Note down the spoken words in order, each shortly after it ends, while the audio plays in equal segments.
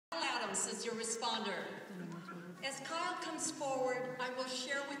Adams is your responder. As Kyle comes forward, I will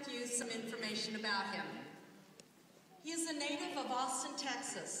share with you some information about him. He is a native of Austin,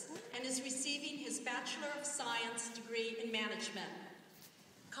 Texas, and is receiving his Bachelor of Science degree in management.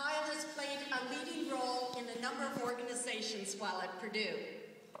 Kyle has played a leading role in a number of organizations while at Purdue.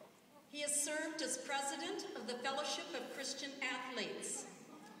 He has served as president of the Fellowship of Christian Athletes,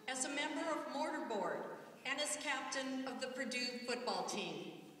 as a member of Mortar Board, and as captain of the Purdue football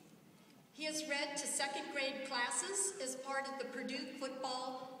team. He has read to second grade classes as part of the Purdue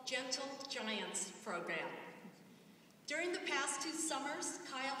football Gentle Giants program. During the past 2 summers,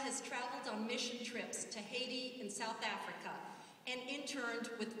 Kyle has traveled on mission trips to Haiti and South Africa and interned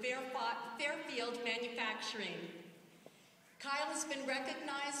with Fairfield Manufacturing. Kyle has been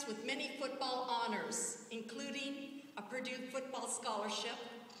recognized with many football honors, including a Purdue football scholarship,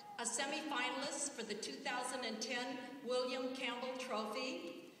 a semifinalist for the 2010 William Campbell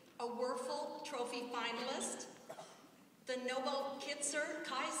Trophy, a Werfel Trophy finalist, the Nobel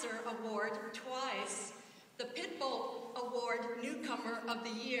Kaiser Award twice, the Pitbull Award Newcomer of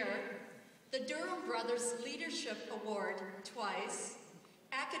the Year, the Durham Brothers Leadership Award twice,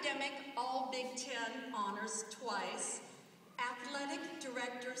 Academic All Big Ten Honors twice, Athletic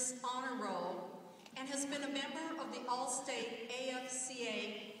Director's Honor Roll, and has been a member of the All-State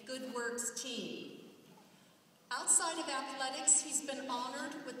AFCA Good Works team. Outside of athletics, he's been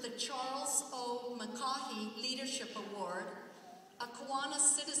honored with the Charles O. McCaughey Leadership Award, a Kiwanis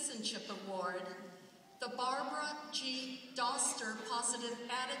Citizenship Award, the Barbara G. Doster Positive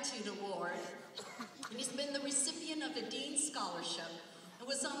Attitude Award, and he's been the recipient of a Dean's Scholarship and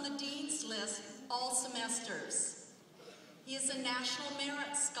was on the Dean's list all semesters. He is a National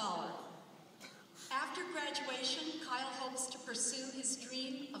Merit Scholar. After graduation, Kyle hopes to pursue his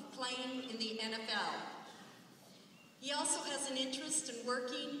dream of playing in the NFL. He also has an interest in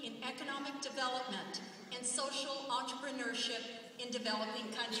working in economic development and social entrepreneurship in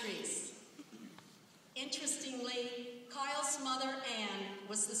developing countries. Interestingly, Kyle's mother, Ann,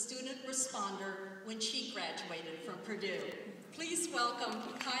 was the student responder when she graduated from Purdue. Please welcome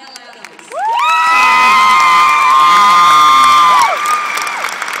Kyle Adams.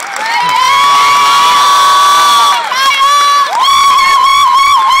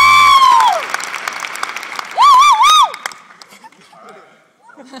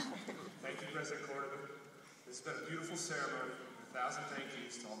 Thank you, President Cordova. This has been a beautiful ceremony, and 1,000 thank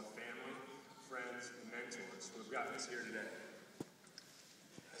yous to all the family, friends, and mentors who have gotten us here today.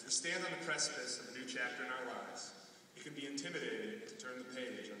 As we stand on the precipice of a new chapter in our lives, it can be intimidating to turn the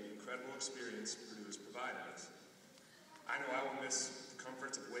page on the incredible experience Purdue has provided us. I know I will miss the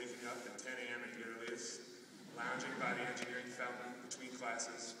comforts of waking up at 10 a.m. at the earliest, lounging by the engineering fountain between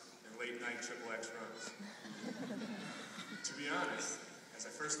classes, and late-night XXX runs. To be honest, as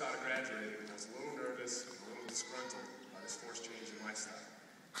I first thought of graduating, I was a little nervous and a little disgruntled by this forced change in lifestyle.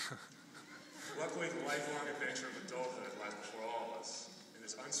 Luckily, the lifelong adventure of adulthood lies before all of us, and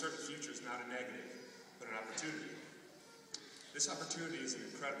this uncertain future is not a negative, but an opportunity. This opportunity is an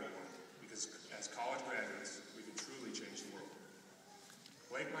incredible one, because as college graduates, we can truly change the world.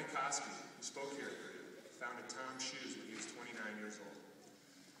 Blake Mykoski, who spoke here at Purdue, founded Tom's Shoes when he was 29 years old.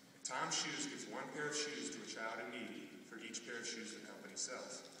 Tom's Shoes gives 1 pair of shoes to a child in need for each pair of shoes the company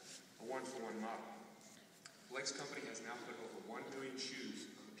sells, a 1-for-1 model. Blake's company has now put over 1 million shoes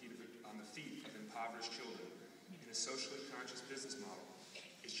on the feet of impoverished children, and his socially conscious business model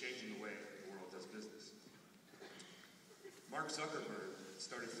is changing the way the world does business. Mark Zuckerberg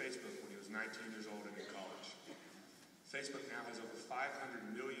started Facebook when he was 19 years old and in college. Facebook now has over 500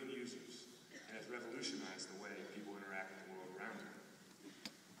 million users and has revolutionized the way people interact with the world around them.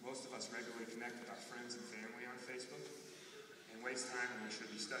 Most of us regularly connect with our friends and family on Facebook and waste time when we should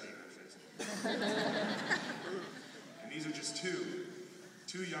be studying on Facebook. And these are just two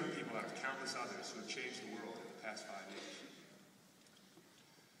young people out of countless others who have changed the world in the past 5 years.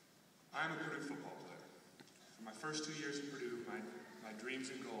 I'm a Purdue football player. For my first 2 years at Purdue, my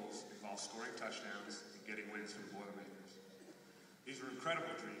dreams and goals involved scoring touchdowns and getting wins for the Boilermakers. These were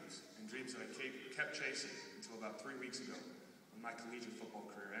incredible dreams, and dreams that I kept chasing until about 3 weeks ago, when my collegiate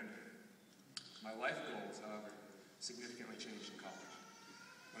football career ended. My life goals, however, significantly changed in college.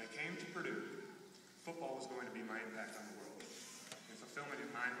 When I came to Purdue, football was going to be my impact on the world, and fulfillment in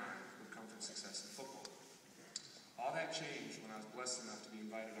my mind would come from success in football. All that changed when I was blessed enough to be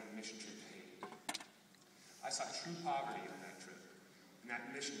invited on a mission trip to Haiti. I saw true poverty on that trip, and that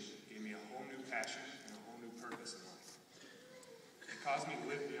mission gave me a whole new passion and a whole new purpose in life. It caused me to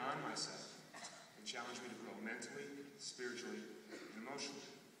live beyond myself and challenged me to grow mentally, spiritually, and emotionally.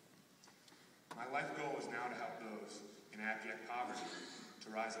 My life goal is now to help those in abject poverty to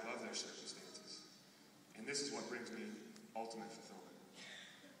rise above their circumstances. And this is what brings me ultimate fulfillment.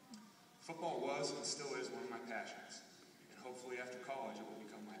 Football was and still is one of my passions, and hopefully after college it will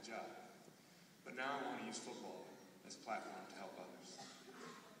become my job. But now I want to use football as a platform to help others.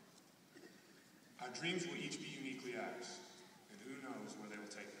 Our dreams will each be uniquely ours, and who knows where they will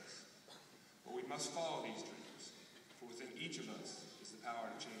take us. But we must follow these dreams, for within each of us is the power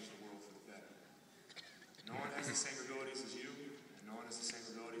to change the world for the better. No one has the same abilities as you, and no one has the same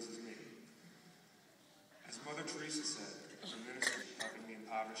abilities as me. As Mother Teresa said, her ministry helping the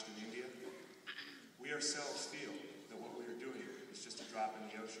impoverished in India, we ourselves feel that what we are doing is just a drop in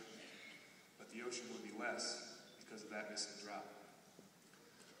the ocean. But the ocean would be less because of that missing drop.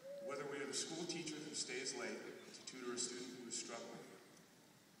 Whether we are the school teacher who stays late to tutor a student who is struggling,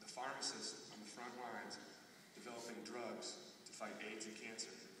 the pharmacist on the front lines developing drugs to fight AIDS and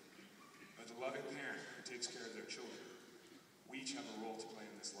cancer, or the loving parent who takes care of their children, we each have a role to play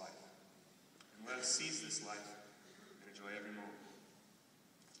in this life. And let us seize this life and enjoy every moment.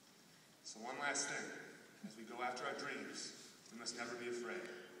 So one last thing, as we go after our dreams, we must never be afraid.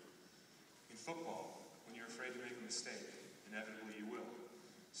 In football, when you're afraid to make a mistake, inevitably you will.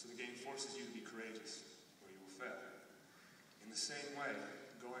 So the game forces you to be courageous, or you will fail. In the same way,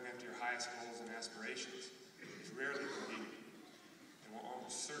 going after your highest goals and aspirations is rarely convenient, and will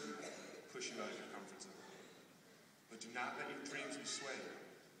almost certainly push you out of your comfort zone. But do not let your dreams be swayed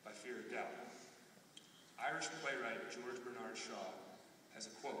by fear or doubt. Irish playwright George Bernard Shaw has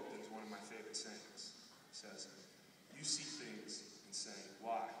a quote that is one of my favorite sayings. It says, "You see things and say,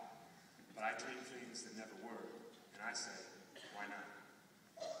 why? But I dream things that never were, and I say, why not?"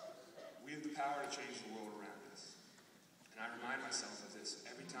 We have the power to change the world around us. And I remind myself of this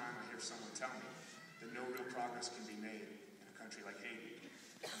every time I hear someone tell me that no real progress can be made in a country like Haiti,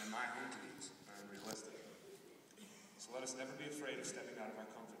 and that my own dreams are unrealistic. So let us never be afraid of stepping out of our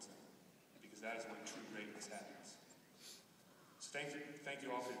comfort zone, because that is when true greatness happens. So thank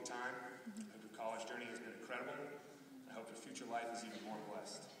you all for your time. I hope your college journey has been incredible. I hope your future life is even more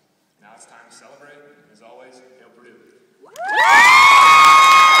blessed. Now it's time to celebrate, and as always, hail Purdue.